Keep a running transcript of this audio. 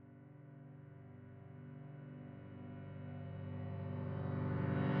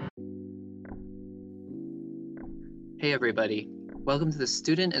Hey everybody, welcome to The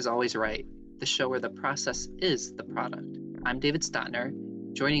Student is Always Right, the show where the process is the product. I'm David Stotner,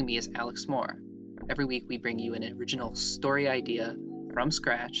 joining me is Alex Moore. Every week we bring you an original story idea from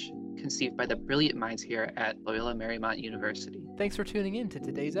scratch, conceived by the brilliant minds here at Loyola Marymount University. Thanks for tuning in to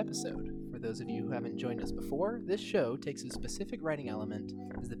today's episode. For those of you who haven't joined us before, this show takes a specific writing element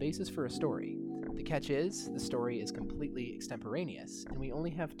as the basis for a story. The catch is, the story is completely extemporaneous, and we only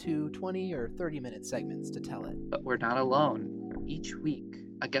have two 20 or 30-minute segments to tell it. But we're not alone. Each week,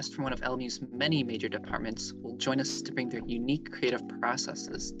 a guest from one of LMU's many major departments will join us to bring their unique creative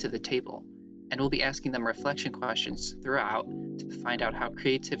processes to the table, and we'll be asking them reflection questions throughout to find out how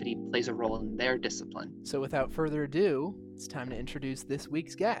creativity plays a role in their discipline. So without further ado, it's time to introduce this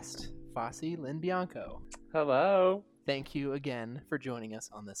week's guest, Fosse Lin-Bianco. Hello. Thank you again for joining us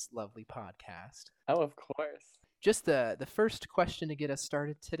on this lovely podcast. Oh, of course. Just the first question to get us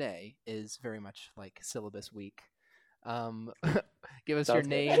started today is very much like syllabus week. Give us your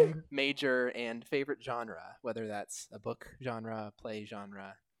name, major, and favorite genre, whether that's a book genre, play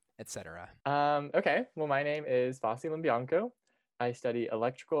genre, etc. Okay. Well, my name is Fosse Lin-Bianco. I study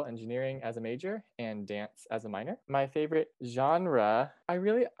electrical engineering as a major and dance as a minor. My favorite genre, I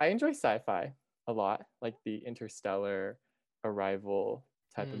enjoy sci-fi a lot, like the Interstellar, Arrival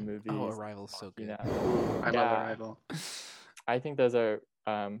type of movies. Oh, Arrival's so good. I love Arrival. I think those are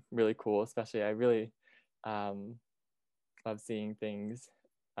really cool, especially I really love seeing things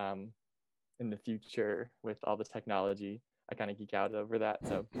in the future with all the technology. I kind of geek out over that,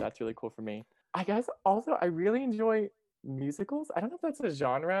 so that's really cool for me. I guess also I really enjoy musicals. I don't know if that's a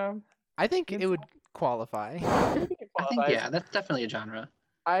genre. I think it would qualify. I think, yeah, that's definitely a genre.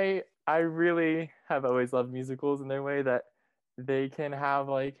 I really have always loved musicals in their way that they can have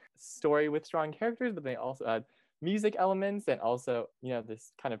like story with strong characters, but they also add music elements and also,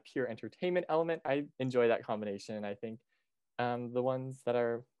 this kind of pure entertainment element. I enjoy that combination. I think the ones that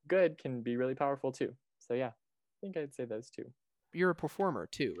are good can be really powerful too. So yeah, I think I'd say those two. You're a performer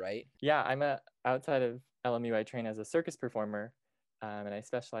too, right? Yeah, outside of LMU, I train as a circus performer, and I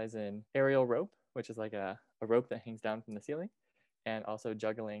specialize in aerial rope, which is like a rope that hangs down from the ceiling, and also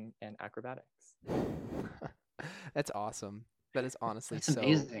juggling and acrobatics. That's awesome. That is honestly That's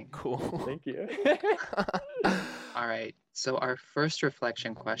amazing. Cool. Thank you. All right, so our first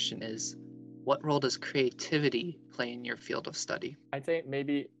reflection question is, what role does creativity play in your field of study? I'd say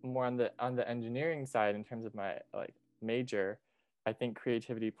maybe more on the engineering side in terms of my major. I think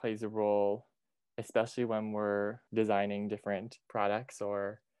creativity plays a role, especially when we're designing different products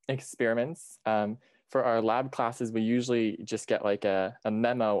or experiments. For our lab classes, we usually just get like a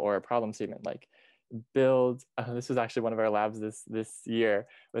memo or a problem statement, like build, this was actually one of our labs this year,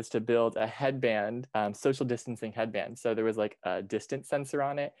 was to build a headband, social distancing headband. So there was like a distance sensor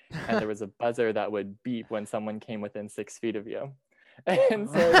on it, and there was a buzzer that would beep when someone came within 6 feet of you. And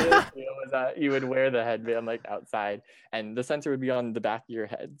so the deal was that you would wear the headband like outside, and the sensor would be on the back of your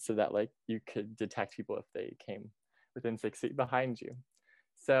head so that like you could detect people if they came within 6 feet behind you.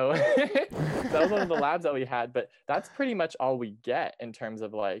 So that was one of the labs that we had, but that's pretty much all we get in terms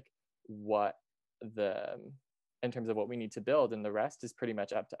of like what we need to build, and the rest is pretty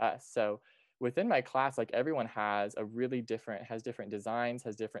much up to us. So within my class, like everyone has different designs,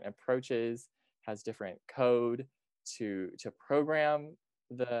 has different approaches, has different code to program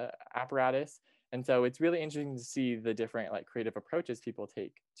the apparatus. And so it's really interesting to see the different like creative approaches people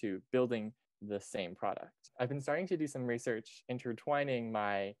take to building the same product. I've been starting to do some research intertwining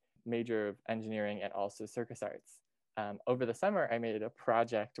my major of engineering and also circus arts. Over the summer, I made a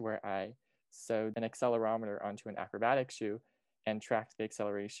project where I sewed an accelerometer onto an acrobatic shoe and tracked the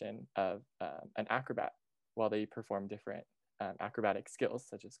acceleration of an acrobat while they perform different acrobatic skills,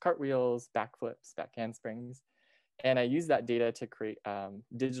 such as cartwheels, backflips, back handsprings. And I used that data to create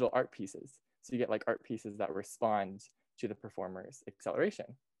digital art pieces. So you get like art pieces that respond to the performer's acceleration.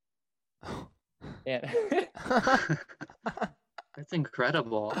 And That's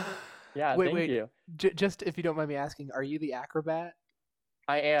incredible. Yeah, thank you. Just if you don't mind me asking, are you the acrobat?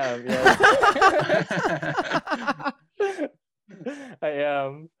 I am, yes. I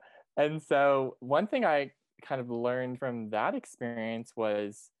am. And so one thing I kind of learned from that experience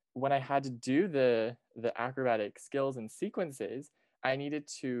was when I had to do the acrobatic skills and sequences, I needed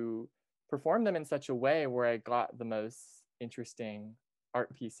to perform them in such a way where I got the most interesting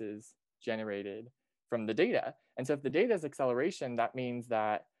art pieces generated from the data. And so if the data is acceleration, that means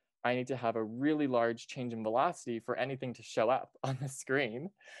that I need to have a really large change in velocity for anything to show up on the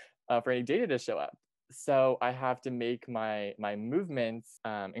screen, for any data to show up. So I have to make my movements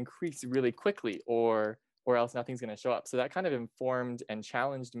increase really quickly, or else nothing's going to show up. So that kind of informed and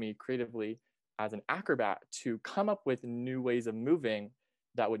challenged me creatively as an acrobat to come up with new ways of moving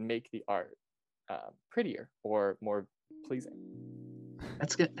that would make the art prettier or more pleasing.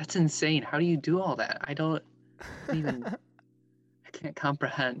 That's good. That's insane. How do you do all that? I can't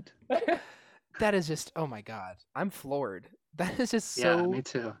comprehend. That is just, oh my God, I'm floored. That is just Yeah, so me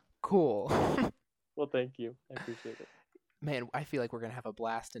too. cool. Well, thank you. I appreciate it. Man, I feel like we're going to have a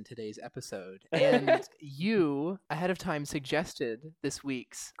blast in today's episode. And you, ahead of time, suggested this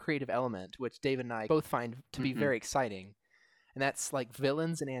week's creative element, which David and I both find to be very exciting. And that's like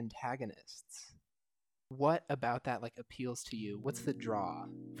villains and antagonists. What about that like appeals to you? What's the draw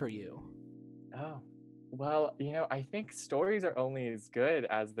for you? Oh, well, I think stories are only as good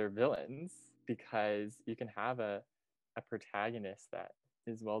as their villains, because you can have a protagonist that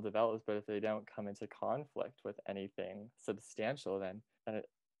is well developed, but if they don't come into conflict with anything substantial, then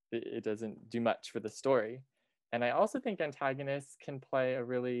it doesn't do much for the story. And I also think antagonists can play a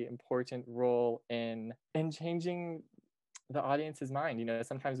really important role in changing the audience's mind.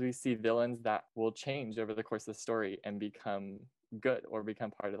 Sometimes we see villains that will change over the course of the story and become good or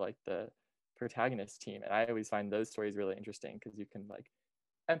become part of like the protagonist team. And I always find those stories really interesting because you can like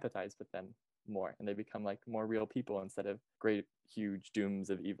empathize with them more, and they become like more real people instead of great huge dooms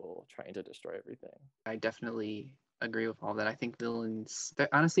of evil trying to destroy everything. I definitely agree with all that. I think villains,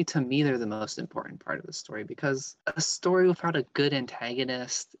 honestly, to me, they're the most important part of the story, because a story without a good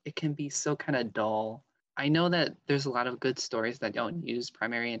antagonist, it can be so kind of dull. I know that there's a lot of good stories that don't use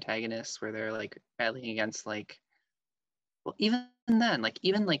primary antagonists, where they're like battling against like, well, even then, like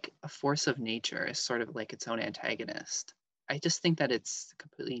even like a force of nature is sort of like its own antagonist. I just think that it's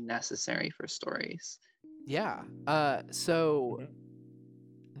completely necessary for stories. Yeah. So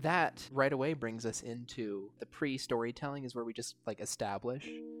that right away brings us into the pre-storytelling, is where we just like establish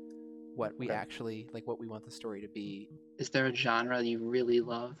what we actually like, what we want the story to be. Is there a genre you really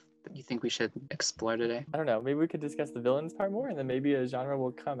love that you think we should explore today? I don't know. Maybe we could discuss the villains part more, and then maybe a genre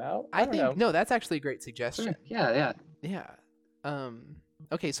will come out. I don't know. No, that's actually a great suggestion. Sure. Yeah.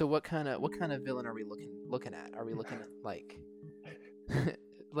 Okay, so what kind of villain are we looking at? Are we looking at like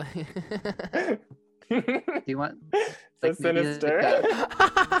Do you want so like sinister?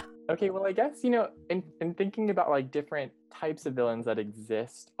 Okay, well, I guess, in thinking about like different types of villains that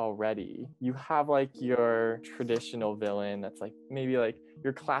exist already, you have like your traditional villain that's like maybe like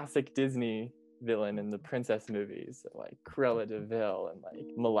your classic Disney villain in the princess movies, like Cruella de Vil and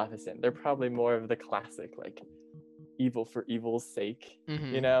like Maleficent. They're probably more of the classic like evil for evil's sake,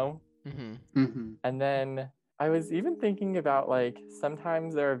 And then I was even thinking about like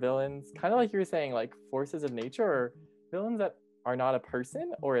sometimes there are villains, kind of like you were saying, like forces of nature, or villains that are not a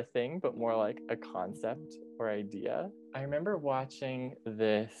person or a thing, but more like a concept or idea. I remember watching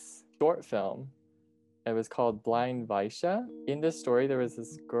this short film. It was called Blind Vaisha. In this story, there was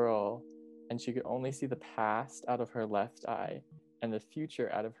this girl, and she could only see the past out of her left eye and the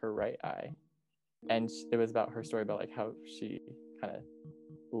future out of her right eye. And it was about her story about like how she kind of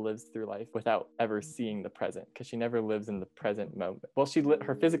lives through life without ever seeing the present, because she never lives in the present moment. Well,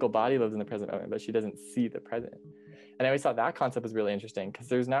 her physical body lives in the present moment, but she doesn't see the present. And I always thought that concept was really interesting, because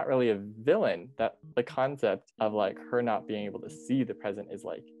there's not really a villain. That the concept of like her not being able to see the present is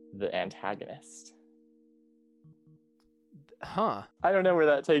like the antagonist. Huh. I don't know where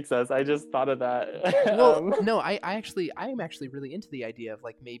that takes us. I just thought of that. Well, no, I'm actually really into the idea of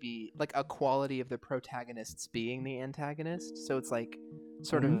like maybe like a quality of the protagonists being the antagonist. So it's like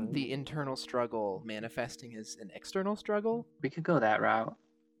sort of the internal struggle manifesting as an external struggle. We could go that route,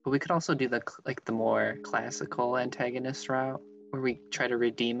 but we could also do the more classical antagonist route, where we try to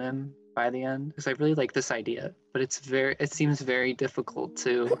redeem him by the end, because I really like this idea, but it seems very difficult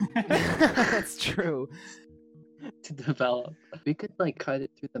to That's true. to develop. We could like cut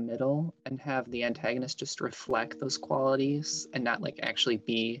it through the middle and have the antagonist just reflect those qualities and not like actually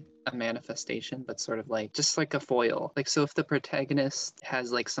be a manifestation, but sort of like just like a foil. Like, so if the protagonist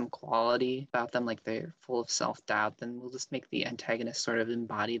has like some quality about them, like they're full of self-doubt, then we'll just make the antagonist sort of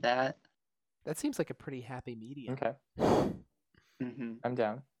embody that. That seems like a pretty happy medium. Okay. I'm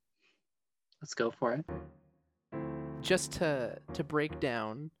down. Let's go for it. Just to break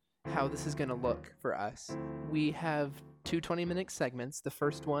down how this is going to look for us, we have two 20-minute segments. The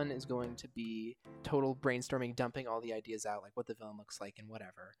first one is going to be total brainstorming, dumping all the ideas out, like what the villain looks like and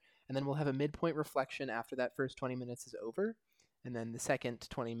whatever. And then we'll have a midpoint reflection after that first 20 minutes is over. And then the second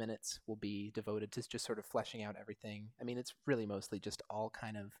 20 minutes will be devoted to just sort of fleshing out everything. I mean, it's really mostly just all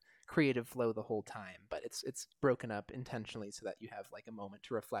kind of creative flow the whole time, but it's broken up intentionally so that you have like a moment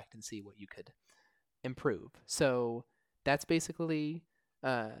to reflect and see what you could improve. So that's basically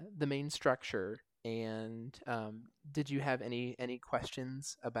the main structure. And did you have any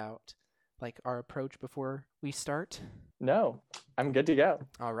questions about like our approach before we start? No, I'm good to go.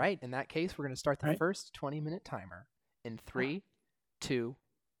 All right. In that case, we're going to start the first 20-minute timer in 3, 2,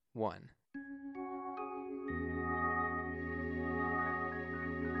 1.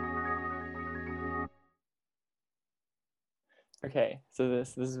 Okay, so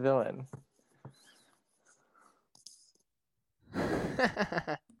this villain.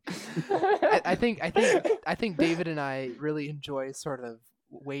 I think David and I really enjoy sort of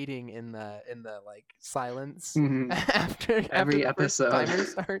waiting in the like silence after Every the first episode. timer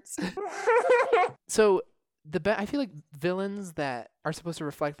starts. So I feel like villains that are supposed to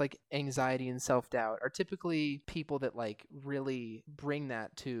reflect like anxiety and self-doubt are typically people that like really bring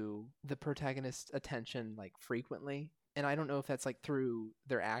that to the protagonist's attention like frequently. And I don't know if that's like through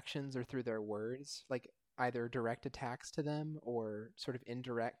their actions or through their words, like either direct attacks to them or sort of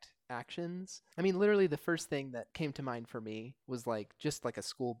indirect actions. I mean, literally the first thing that came to mind for me was like just like a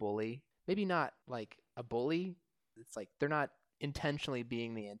school bully. Maybe not like a bully. It's like they're not intentionally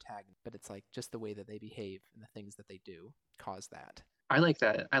being the antagonist, but it's like just the way that they behave and the things that they do cause that. I like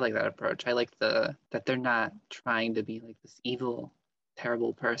that. I like that approach. I like that they're not trying to be like this evil,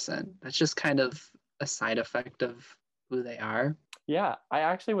 terrible person. That's just kind of a side effect of who they are. Yeah, I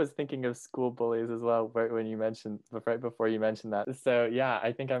actually was thinking of school bullies as well right before you mentioned that. So yeah,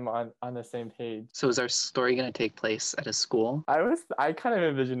 I think I'm on the same page. So is our story going to take place at a school? I kind of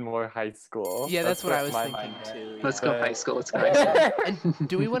envisioned more high school. Yeah, that's what I was my thinking mind too. Let's Yeah. go high school. Let's go high school. And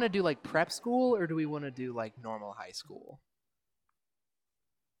do we want to do like prep school or do we want to do like normal high school?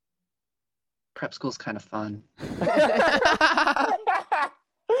 Prep school's kind of fun.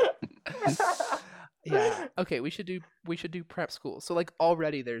 Yeah. Okay, we should do prep school. So like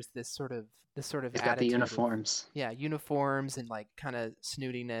already there's this sort of They've got the uniforms. Uniforms and like kind of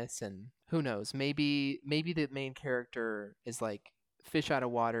snootiness, and who knows, maybe the main character is like fish out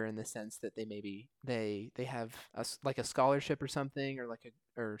of water in the sense that they have like a scholarship or something,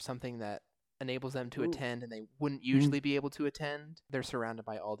 or something that enables them to attend and they wouldn't usually be able to attend. They're surrounded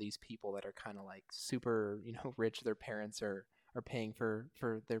by all these people that are kind of like super, rich. Their parents are paying for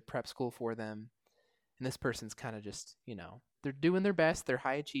their prep school for them. And this person's kind of just, they're doing their best. They're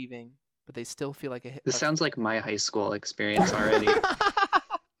high achieving, but they still feel like This sounds like my high school experience already.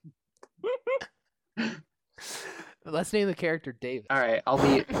 Let's name the character David. All right, I'll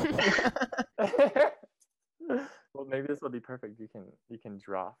be. Well, maybe this will be perfect. You can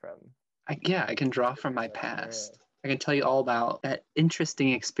draw from. I can draw from my past. I can tell you all about that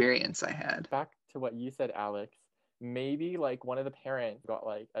interesting experience I had. Back to what you said, Alex. Maybe like one of the parents got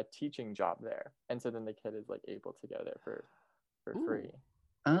like a teaching job there, and so then the kid is like able to go there for free.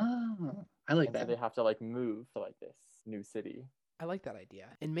 Oh, I like that. So they have to like move to like this new city. I like that idea.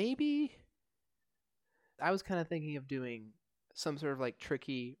 And maybe I was kind of thinking of doing some sort of like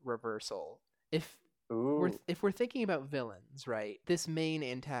tricky reversal. If we're thinking about villains, right? This main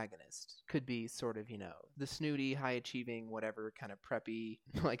antagonist could be sort of, the snooty, high achieving, whatever kind of preppy.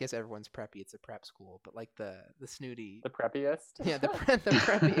 Well, I guess everyone's preppy. It's a prep school, but like the snooty, the preppiest. Yeah, the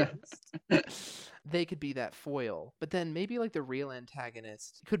preppiest. They could be that foil, but then maybe like the real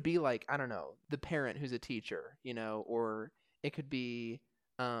antagonist could be like, I don't know, the parent who's a teacher, or it could be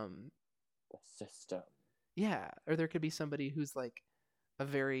the system. Yeah, or there could be somebody who's like a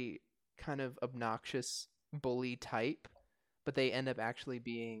very kind of obnoxious bully type, but they end up actually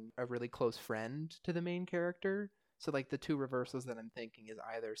being a really close friend to the main character. So like the two reversals that I'm thinking is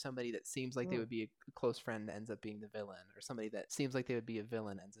either somebody that seems like they would be a close friend ends up being the villain, or somebody that seems like they would be a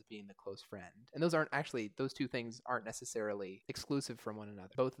villain ends up being the close friend. And those two things aren't necessarily exclusive from one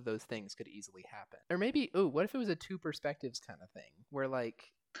another. Both of those things could easily happen. Or maybe, what if it was a two perspectives kind of thing, where like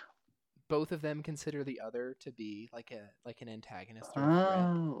both of them consider the other to be like an antagonist or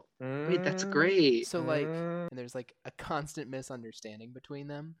a friend. Wait, that's great. So like, and there's like a constant misunderstanding between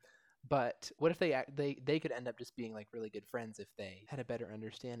them. But what if they could end up just being like really good friends if they had a better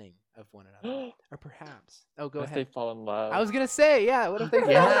understanding of one another, or perhaps go ahead. They fall in love. I was gonna say, yeah. What if they fall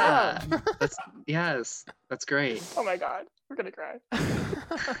in love? That's great. Oh my god, we're gonna cry.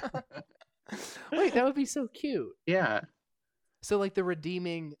 Wait, that would be so cute. Yeah. So like the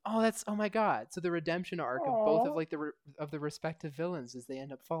redeeming, oh my god. So the redemption arc of both of like of the respective villains is they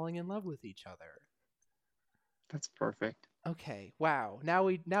end up falling in love with each other. That's perfect. Okay. Wow. Now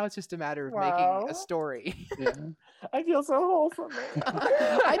it's just a matter of making a story. Yeah. I feel so wholesome.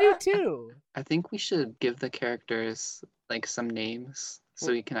 I do too. I think we should give the characters like some names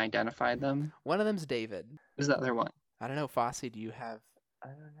so we can identify them. One of them's David. Who's the other one? I don't know. Fosse, do you have I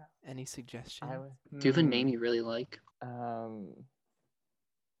don't know. any suggestions? Do you have a name you really like?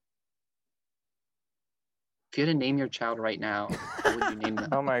 If you had to name your child right now, what would you name them?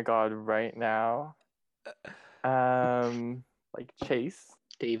 Oh my god, right now. Like Chase.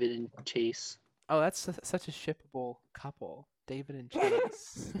 David and Chase. Oh, that's such a shippable couple, David and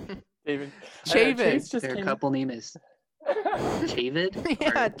Chase. David. Chavid. Chase just Their came. couple name is Chavid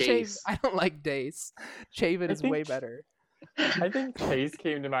Yeah, or Dace? I don't like Dace. Chavid is way better. I think Chase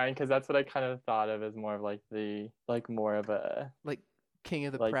came to mind because that's what I kind of thought of as more of like more of a like King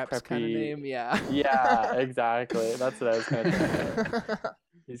of the like Preps kind of preppy name. Yeah. Yeah, exactly. That's what I was kind of thinking.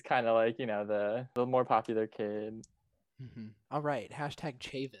 He's kind of like, the more popular kid. Mm-hmm. All right. Hashtag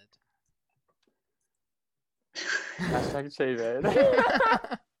Chavid. Hashtag Chavid.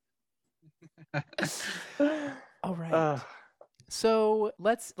 All right. So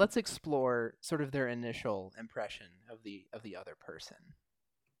let's explore sort of their initial impression of the other person.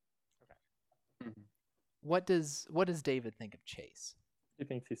 Okay. Mm-hmm. What does David think of Chase? He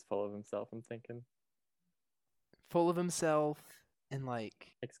thinks he's full of himself, I'm thinking. Full of himself and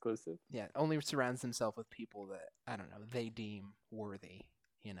like exclusive. Yeah, only surrounds himself with people that, I don't know, they deem worthy,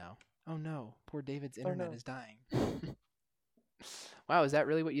 Oh no, poor David's internet is dying. Wow, is that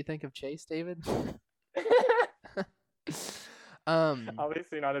really what you think of Chase, David?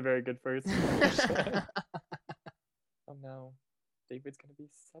 Obviously not a very good first impression. Oh no, David's gonna be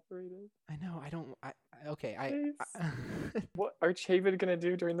separated. I know. Okay. What are Chavid gonna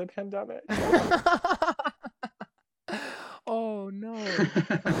do during the pandemic? Oh no.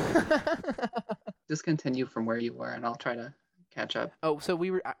 Just continue from where you were, and I'll try to catch up. Oh, so we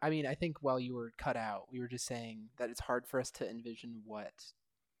were. I think while you were cut out, we were just saying that it's hard for us to envision what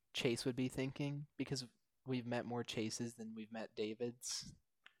Chase would be thinking because we've met more Chases than we've met Davids.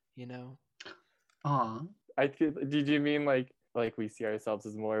 Aw. Did you mean like we see ourselves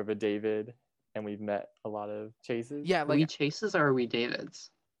as more of a David, and we've met a lot of Chases? Yeah, Are we Chases or are we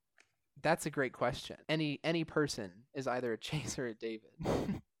Davids? That's a great question. Any person is either a Chase or a David.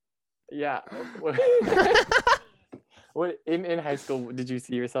 Yeah. What in high school did you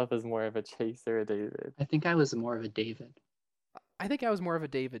see yourself as more of a Chase or a David? I think I was more of a David. I think I was more of a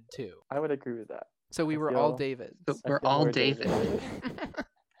David too. I would agree with that. So we were all Davids. So we're all David.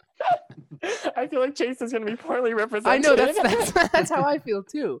 I feel like Chase is going to be poorly represented. I know that's how I feel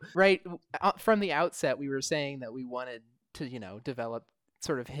too. Right from the outset, we were saying that we wanted to develop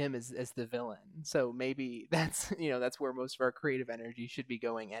sort of him as the villain. So maybe that's that's where most of our creative energy should be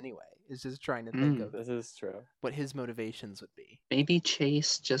going anyway. Is just trying to think of this is true. What his motivations would be. Maybe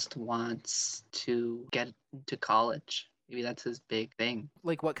Chase just wants to get to college. Maybe that's his big thing.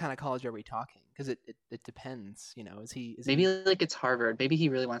 Like, what kind of college are we talking? Because it depends. Is he? Maybe like it's Harvard. Maybe he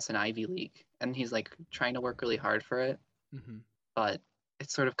really wants an Ivy League, and he's like trying to work really hard for it. Mm-hmm. But it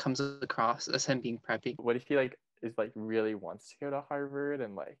sort of comes across as him being preppy. What if he is really wants to go to Harvard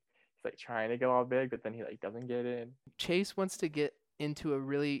and he's trying to go all big, but then he doesn't get in? Chase wants to get into a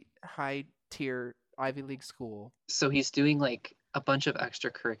really high tier Ivy League school. So he's doing a bunch of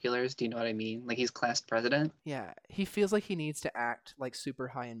extracurriculars. Do you know what I mean? Like he's class president. Yeah, he feels like he needs to act like super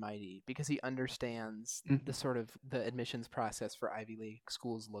high and mighty because he understands the sort of the admissions process for Ivy League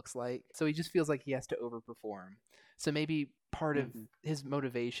schools looks like. So he just feels like he has to overperform. So maybe part of his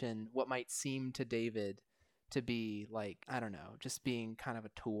motivation, what might seem to David to be I don't know, just being kind of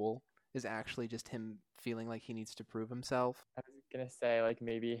a tool, is actually just him feeling like he needs to prove himself. I was gonna say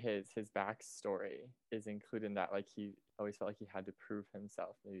maybe his backstory is included in that. He always felt like he had to prove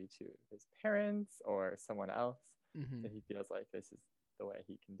himself, maybe to his parents or someone else. Mm-hmm. That he feels like this is the way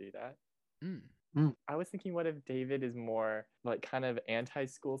he can do that. I was thinking, what if David is more kind of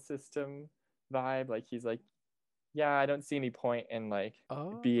anti-school system vibe? He's yeah, I don't see any point in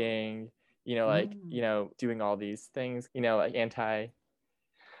being doing all these things, anti.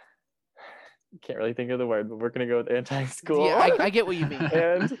 Can't really think of the word, but we're gonna go with anti-school. Yeah, I get what you mean.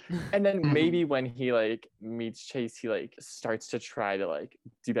 and then maybe when he meets Chase, he starts to try to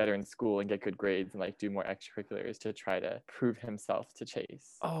do better in school and get good grades and do more extracurriculars to try to prove himself to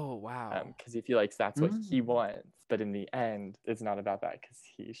Chase. Oh wow! Because he feels like that's what he wants, but in the end, it's not about that because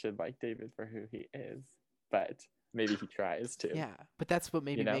he should like David for who he is. But maybe he tries to. Yeah, but that's what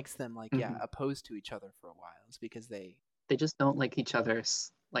maybe makes them opposed to each other for a while. Is because they just don't like each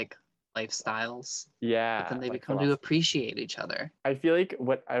other's lifestyles. Yeah. But then they become to appreciate each other. I feel like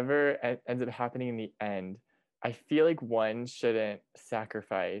whatever ends up happening in the end, I feel like one shouldn't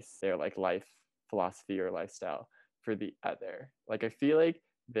sacrifice their life philosophy or lifestyle for the other. I feel like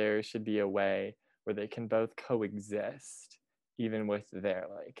there should be a way where they can both coexist even with their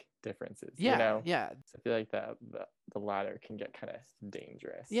differences. Yeah. So I feel like the latter can get kind of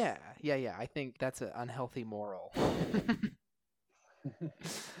dangerous. Yeah. I think that's an unhealthy moral.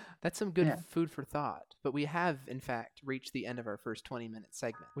 That's some good Yeah. food for thought. But we have, in fact, reached the end of our first 20-minute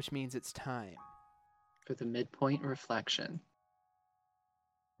segment, which means it's time For the midpoint reflection.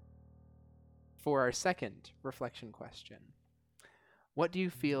 for our second reflection question. What do you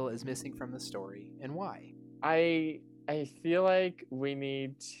feel is missing from the story, and why? I feel like we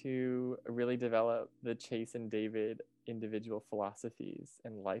need to really develop the Chase and David individual philosophies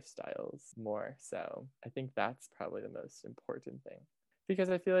and lifestyles more. So I think that's probably the most important thing, because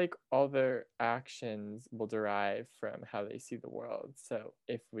I feel like all their actions will derive from how they see the world. So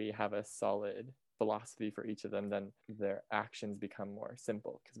if we have a solid philosophy for each of them, then their actions become more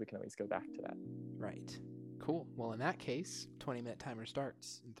simple, because we can always go back to that. Right. Cool. Well, in that case, 20-minute timer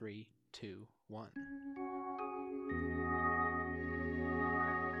starts in 3, 2, 1.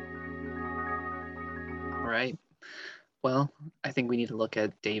 All right. Well, I think we need to look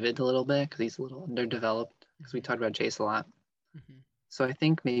at David a little bit because he's a little underdeveloped because we talked about Jace a lot. Mm-hmm. So I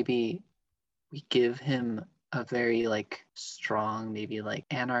think maybe we give him a very like strong, maybe like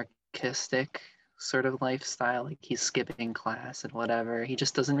anarchistic sort of lifestyle. Like he's skipping class and whatever. He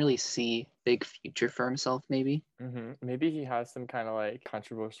just doesn't really see big future for himself, maybe. Maybe he has some kind of like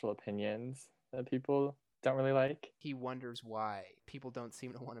controversial opinions that people don't really like. He wonders why people don't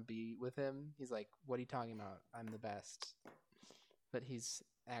seem to want to be with him. He's like, what are you talking about? I'm the best. But he's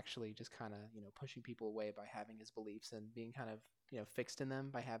actually just kind of, pushing people away by having his beliefs and being kind of, fixed in them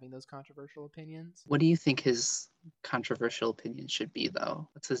by having those controversial opinions. What do you think his controversial opinion should be, though?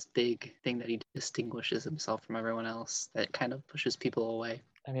 What's this big thing that he distinguishes himself from everyone else that kind of pushes people away?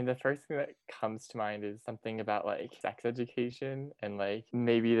 I mean, the first thing that comes to mind is something about like sex education, and like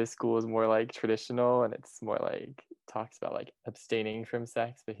maybe the school is more like traditional and it's more like talks about like abstaining from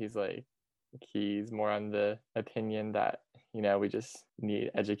sex, but he's more on the opinion that, we just need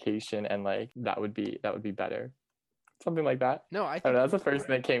education and like that would be better. Something like that. No, I I think don't know, that's the first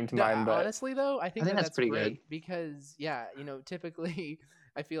thing that came to mind. But honestly, though, I think that's that's pretty great good. because, yeah, typically,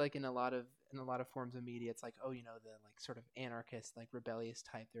 I feel like in a lot of forms of media, it's like, oh, the like sort of anarchist, like rebellious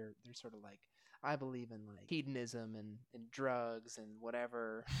type. They're sort of like, I believe in like hedonism and drugs and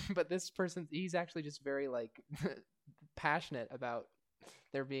whatever. But this person, he's actually just very like passionate about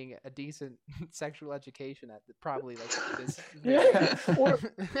there being a decent sexual education at probably like this. Yeah, or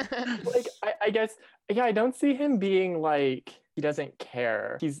like I guess, yeah, I don't see him being like he doesn't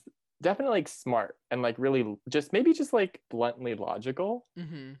care. He's definitely like smart and like really just like bluntly logical.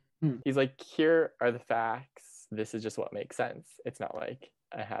 Mm-hmm. He's like, here are the facts. This is just what makes sense. It's not like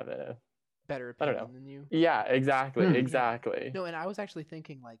I have a better I don't know. opinion than you. Yeah, exactly, exactly. Yeah. No, and I was actually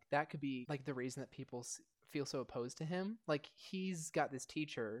thinking like that could be like the reason that people feel so opposed to him. Like he's got this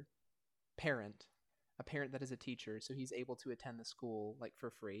a parent that is a teacher, so he's able to attend the school like for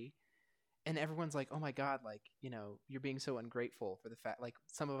free. And everyone's like, oh my God, like, you're being so ungrateful for the fact, like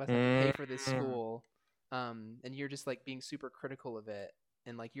some of us have to pay for this school. And you're just like being super critical of it.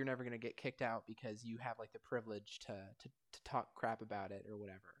 And like, you're never going to get kicked out because you have like the privilege to talk crap about it or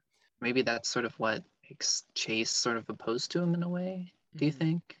whatever. Maybe that's sort of what makes Chase sort of opposed to him in a way. Do you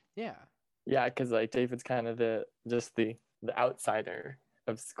think? Yeah. Yeah, because like David's kind of the outsider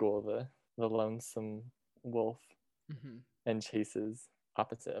of school, the lonesome wolf, and Chase is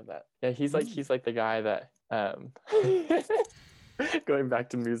opposite of that. Yeah, he's like the guy that going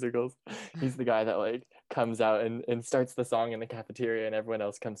back to musicals, he's the guy that like comes out and starts the song in the cafeteria and everyone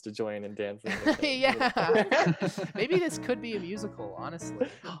else comes to join and dancing with him. Yeah. Maybe this could be a musical, honestly.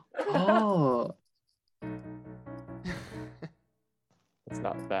 Oh. It's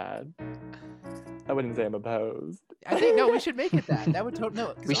not bad. I wouldn't say I'm opposed. I think no, we should make it that. That would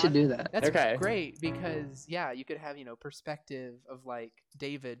no. We should do that. That's okay. Great because yeah, you could have perspective of like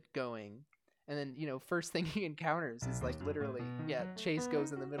David going, and then first thing he encounters is like literally Chase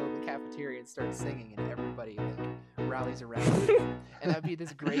goes in the middle of the cafeteria and starts singing, and everybody like rallies around him. And that'd be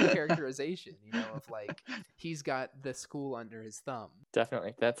this great characterization, of like he's got the school under his thumb.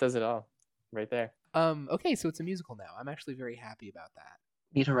 Definitely, that says it all, right there. Okay, so it's a musical now. I'm actually very happy about that.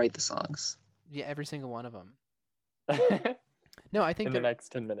 Need to write the songs. Yeah, every single one of them. No, I think in the next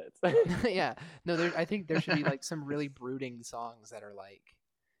 10 minutes. Yeah, no, I think there should be like some really brooding songs that are like,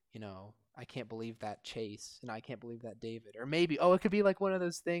 I can't believe that Chase, and I can't believe that David, or maybe it could be like one of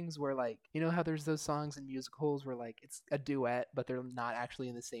those things where like how there's those songs in musicals where like it's a duet but they're not actually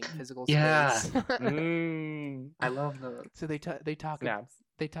in the same physical space. I love those. So they talk Snaps.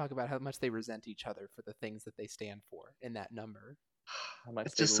 They talk about how much they resent each other for the things that they stand for in that number.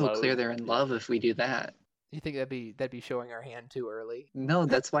 It's just so clear they're in love if we do that. You think that'd be showing our hand too early? No,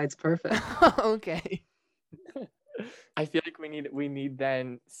 that's why it's perfect. Okay. I feel like we need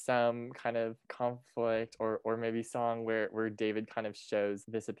then some kind of conflict or maybe song where David kind of shows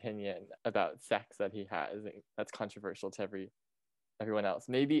this opinion about sex that he has that's controversial to everyone else.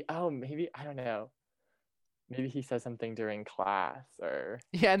 Maybe I don't know. Maybe he says something during class or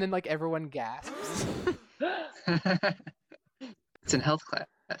Yeah, and then like everyone gasps. It's in health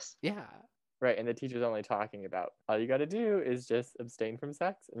class. Yeah. right, and the teacher's only talking about all you got to do is just abstain from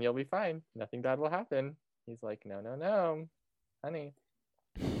sex and you'll be fine. Nothing bad will happen. He's like, no, honey,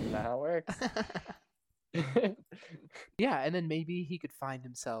 that's not how it works. Yeah, and then maybe he could find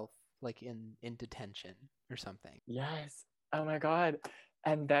himself like in detention or something. Yes. Oh my God.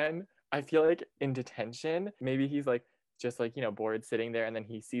 And then I feel like in detention, maybe he's like just like, bored sitting there and then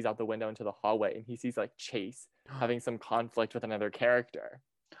he sees out the window into the hallway and he sees like Chase having some conflict with another character.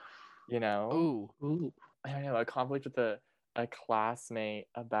 Ooh. I don't know, a conflict with a classmate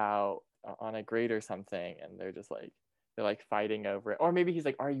about on a grade or something, and they're like fighting over it. Or maybe he's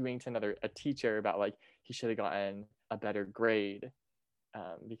like arguing to a teacher about like he should have gotten a better grade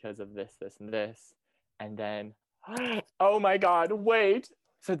because of this, and this. And then, oh my God, wait.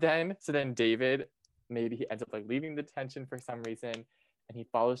 So then David, maybe he ends up like leaving the detention for some reason and he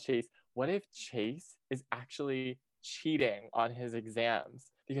follows Chase. What if Chase is actually cheating on his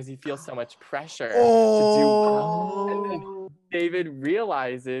exams because he feels so much pressure to do well? And then David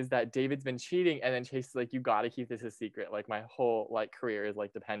realizes that David's been cheating, and then Chase is like, you got to keep this a secret. Like my whole like career is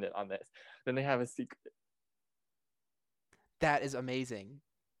like dependent on this. Then they have a secret. That is amazing.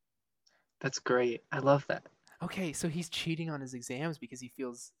 That's great. I love that. Okay, so he's cheating on his exams because he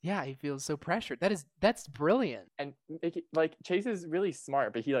feels so pressured. That's brilliant. And like Chase is really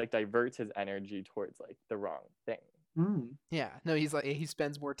smart, but he like diverts his energy towards like the wrong thing. Yeah, no, he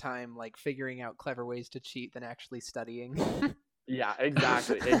spends more time like figuring out clever ways to cheat than actually studying. Yeah,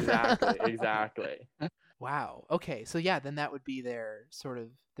 exactly. Wow. Okay, so yeah, then that would be their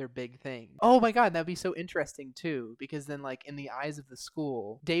big thing. Oh my God, that'd be so interesting too, because then like in the eyes of the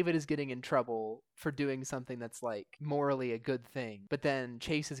school, David is getting in trouble for doing something that's like morally a good thing, but then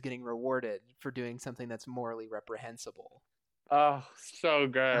Chase is getting rewarded for doing something that's morally reprehensible. Oh, so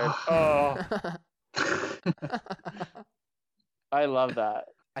good. Oh, I love that.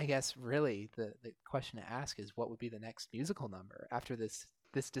 I guess really the question to ask is what would be the next musical number after this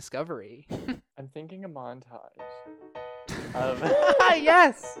discovery? I'm thinking a montage of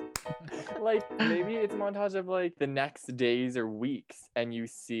yes. like maybe it's a montage of like the next days or weeks, and you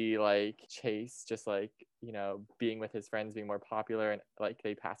see like Chase just like being with his friends, being more popular, and like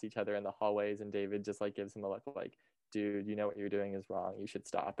they pass each other in the hallways, and David just like gives him a look like, dude, what you're doing is wrong, you should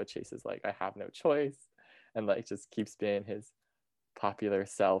stop. But Chase is like, I have no choice, and like just keeps being his popular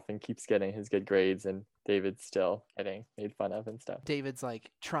self and keeps getting his good grades, and David's still getting made fun of and stuff. David's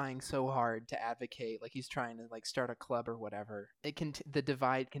like trying so hard to advocate, like he's trying to like start a club or whatever. The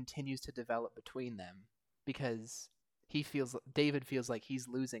divide continues to develop between them because David feels like he's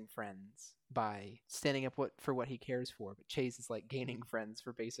losing friends by standing up for what he cares for, but Chase is like gaining friends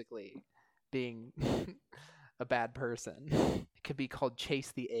for basically being a bad person. It could be called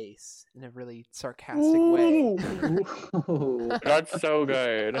Chase the Ace in a really sarcastic way. That's so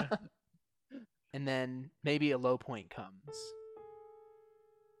good. And then maybe a low point comes.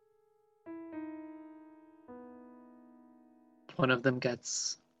 One of them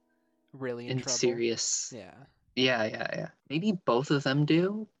gets Really in trouble. serious. Yeah. Yeah. Maybe both of them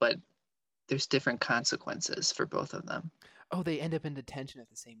do, but there's different consequences for both of them. Oh, they end up in detention at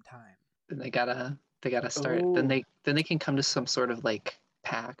the same time. Then they gotta start. Ooh. Then they can come to some sort of like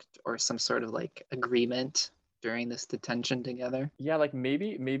pact or some sort of like agreement during this detention together. Yeah, like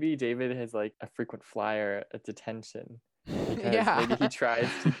maybe David is like a frequent flyer at detention. Because Yeah. maybe he tries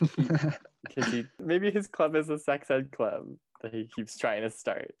to keep, maybe his club is a sex ed club that he keeps trying to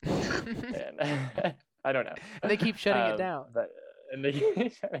start. And I don't know. And they keep shutting it down.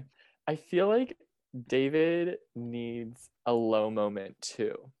 I feel like David needs a low moment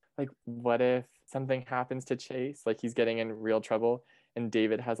too. Like, what if something happens to Chase? Like he's getting in real trouble, and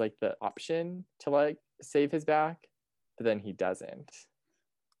David has like the option to like save his back, but then he doesn't.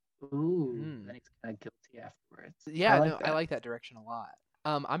 Ooh, then he's kind of guilty afterwards. Yeah, I like that direction a lot.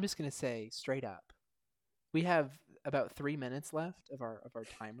 I'm just gonna say straight up, we have about 3 minutes left of our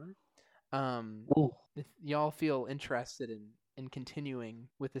timer. If y'all feel interested in continuing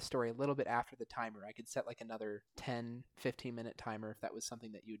with this story a little bit after the timer, I could set like another 10-15 minute timer if that was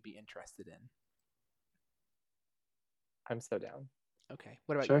something that you would be interested in. I'm so down. Okay.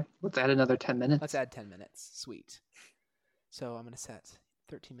 What about you? Sure. Let's add another 10 minutes. Let's add 10 minutes. Sweet. So I'm going to set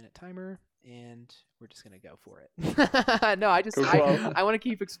 13-minute timer. and we're just gonna go for it. No, I want to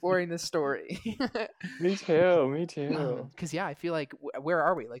keep exploring this story. Me too. Because I feel like where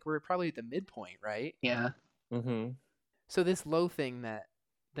are we? Like we're probably at the midpoint, right? Yeah. Mm-hmm. So this low thing that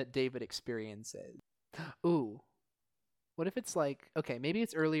David experiences. Ooh, what if it's like, okay, maybe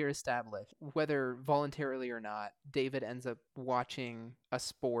it's earlier established, whether voluntarily or not, David ends up watching a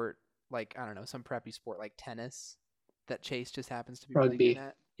sport, like, I don't know, some preppy sport like tennis that Chase just happens to be really Rugby. good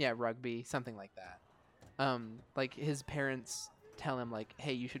at. Yeah, rugby, something like that. Like his parents tell him like,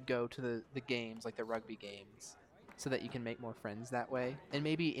 hey, you should go to the games, like the rugby games, so that you can make more friends that way. And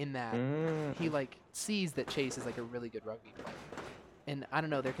maybe in that, he like sees that Chase is like a really good rugby player. And I don't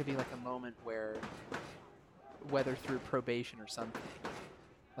know, there could be like a moment where, whether through probation or something,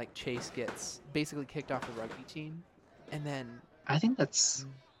 like Chase gets basically kicked off the rugby team, and then I think that's...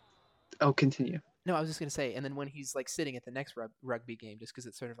 Oh, continue. no, I was just gonna say, and then when he's like sitting at the next rugby game, just because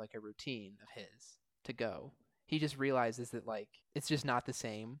it's sort of like a routine of his to go, he just realizes that like it's just not the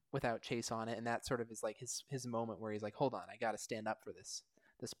same without Chase on it, and that sort of is like his moment where he's like, hold on, I got to stand up for this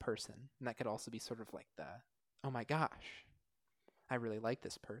person, and that could also be sort of like the, oh my gosh, I really like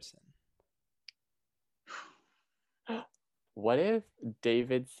this person. What if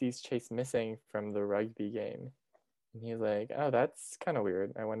David sees Chase missing from the rugby game? And he's like, oh, that's kind of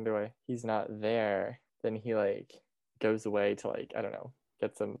weird. I wonder why he's not there. Then he like goes away to like, I don't know,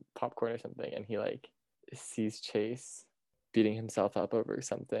 get some popcorn or something. And he like sees Chase beating himself up over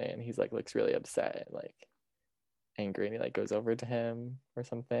something. And he's like, looks really upset and like angry. And he like goes over to him or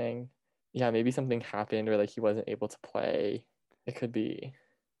something. Yeah, maybe something happened or like he wasn't able to play. It could be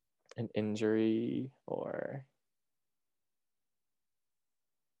an injury or...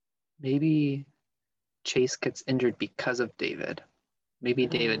 Maybe Chase gets injured because of David. Maybe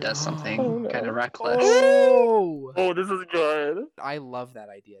David does something kind of reckless. Oh, this is good. I love that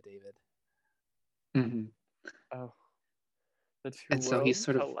idea, David. Mm-hmm. Oh, the two And so he's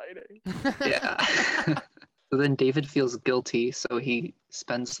sort of colliding. Yeah. So then David feels guilty, so he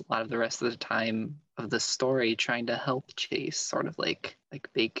spends a lot of the rest of the time of the story trying to help Chase, sort of like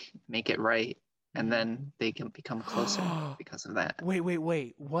make it right, and then they can become closer because of that.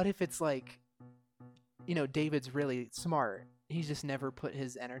 Wait. What if it's like, David's really smart. He's just never put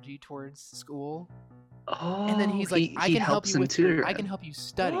his energy towards school. Oh, And then he's like, I can help you with I can help you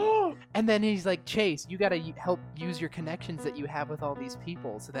study. And then he's like, Chase, you got to help use your connections that you have with all these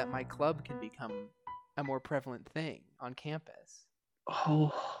people so that my club can become a more prevalent thing on campus.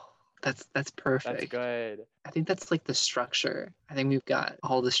 Oh, that's perfect. That's good. I think that's like the structure. I think we've got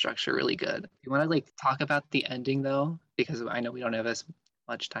all the structure really good. You want to like talk about the ending though? Because I know we don't have as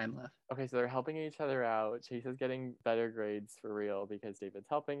much time left. Okay, so they're helping each other out. Chase is getting better grades for real because David's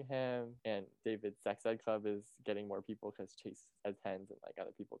helping him, and David's sex ed club is getting more people because Chase has hens and like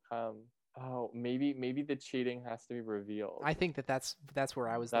other people come. Oh, maybe the cheating has to be revealed. I think that's where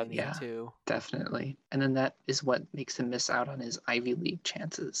I was leaning too. Definitely. And then that is what makes him miss out on his Ivy League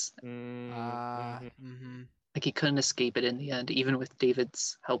chances. Like he couldn't escape it in the end, even with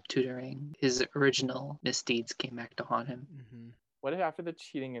David's help tutoring. His original misdeeds came back to haunt him. What if after the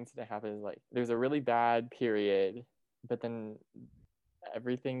cheating incident happens, like there's a really bad period, but then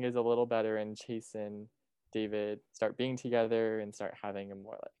everything is a little better and Chase and David start being together and start having a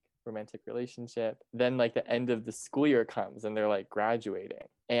more like romantic relationship. Then like the end of the school year comes and they're like graduating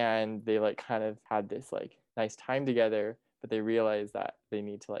and they like kind of had this like nice time together, but they realize that they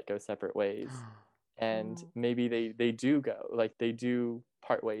need to like go separate ways. And maybe they do go, like they do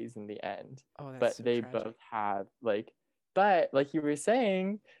part ways in the end. But so they tragic. Both have like, but like you were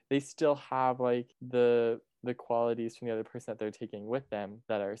saying, they still have like the qualities from the other person that they're taking with them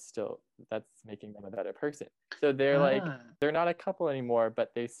that are still, that's making them a better person. So they're like, they're not a couple anymore,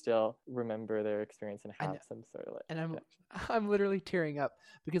 but they still remember their experience and have some sort of like and I'm literally tearing up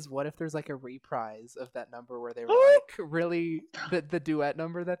because what if there's like a reprise of that number where they were like really the duet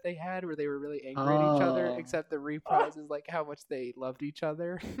number that they had where they were really angry at each other, except the reprise is like how much they loved each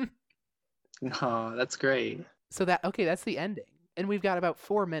other. No, that's great. So that's the ending. And we've got about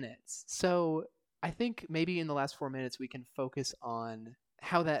 4 minutes. So I think maybe in the last 4 minutes we can focus on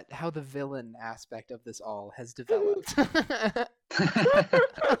how the villain aspect of this all has developed.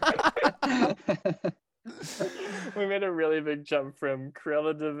 We made a really big jump from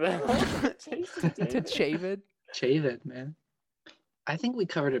Cruella de Vil to Chavid. Chavid, man. I think we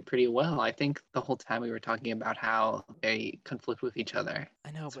covered it pretty well. I think the whole time we were talking about how they conflict with each other.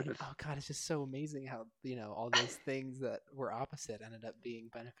 I know, but oh god, it's just so amazing how all those things that were opposite ended up being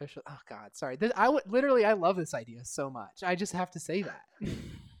beneficial. Oh god, sorry. I love this idea so much. I just have to say that.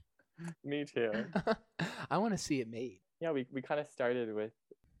 Me too. I want to see it made. Yeah, we kind of started with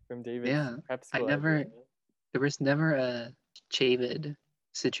from David's Yeah, prep I school. never, there was never a Chavid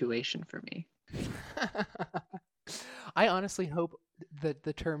situation for me. I honestly hope that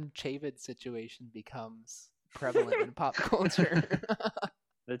the term Chavid situation becomes prevalent in pop culture.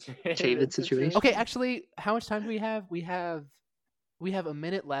 The Chavid situation? Okay, actually, how much time do we have? We have a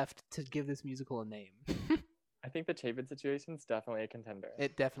minute left to give this musical a name. I think the Chapin situation is definitely a contender.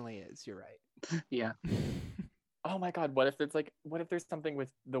 It definitely is. You're right. Yeah. Oh my God, what if there's something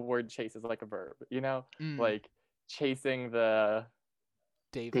with the word chase is like a verb, like chasing the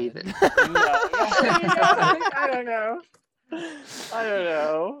David. David. I don't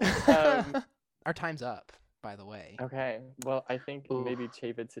know. Our time's up, by the way. Okay, well, I think maybe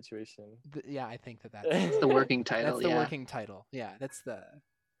Chapin situation. Yeah, I think that's It's the working title. That's the working title. Yeah, that's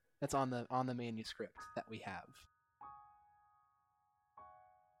on the manuscript that we have.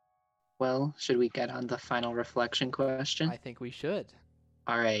 Well, should we get on the final reflection question? I think we should.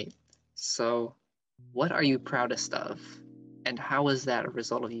 All right. So, what are you proudest of? And how was that a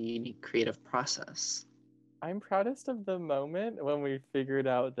result of a unique creative process? I'm proudest of the moment when we figured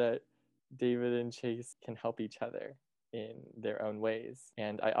out that David and Chase can help each other in their own ways.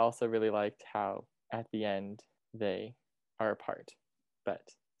 And I also really liked how at the end they are apart, but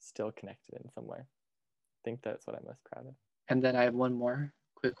still connected in some way. I think that's what I'm most proud of. And then I have one more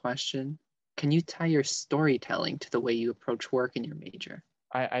quick question. Can you tie your storytelling to the way you approach work in your major?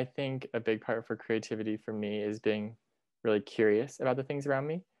 I think a big part for creativity for me is being really curious about the things around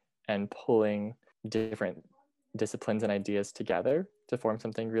me and pulling different disciplines and ideas together to form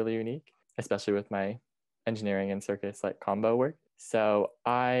something really unique, especially with my engineering and circus like combo work. So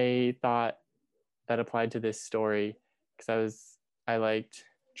I thought that applied to this story because I liked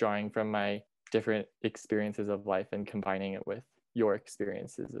drawing from my different experiences of life and combining it with your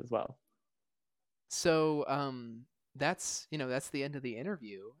experiences as well. So that's the end of the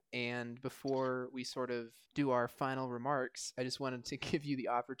interview. And before we sort of do our final remarks, I just wanted to give you the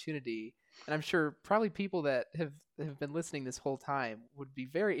opportunity, and I'm sure probably people that have been listening this whole time would be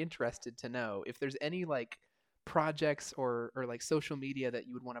very interested to know if there's any like projects or like social media that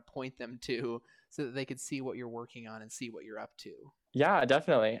you would want to point them to so that they could see what you're working on and see what you're up to. Yeah,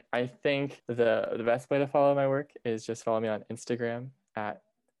 definitely. I think the best way to follow my work is just follow me on Instagram at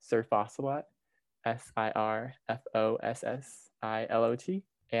Sir Fossilot, SirFosssilot.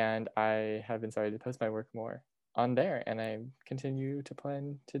 And I have been starting to post my work more on there, and I continue to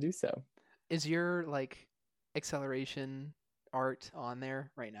plan to do so. Is your like acceleration art on there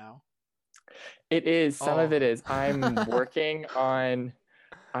right now? It is. Some of it is. I'm working on,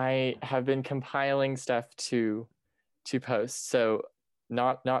 I have been compiling stuff to post. So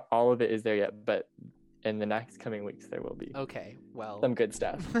not all of it is there yet, but in the next coming weeks there will be. Okay, well, some good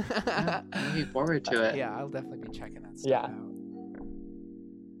stuff. Yeah, I'm looking forward to it. Yeah, I'll definitely be checking that stuff out.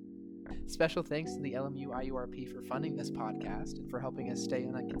 Special thanks to the LMU IURP for funding this podcast and for helping us stay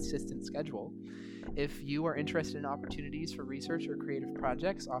on a consistent schedule. If you are interested in opportunities for research or creative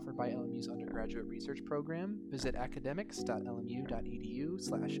projects offered by LMU's undergraduate research program, visit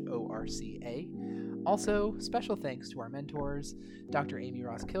academics.lmu.edu/ORCA. Also, special thanks to our mentors, Dr. Amy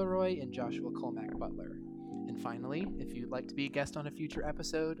Ross Kilroy and Joshua Colmack Butler. And finally, if you'd like to be a guest on a future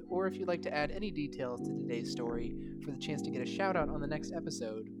episode, or if you'd like to add any details to today's story for the chance to get a shout out on the next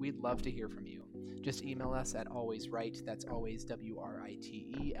episode, we'd love to hear from you. Just email us at alwayswrite, that's always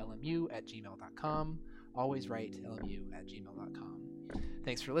WRITE, LMU@gmail.com, alwayswrite, LMU@gmail.com.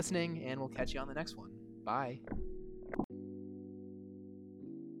 Thanks for listening, and we'll catch you on the next one. Bye.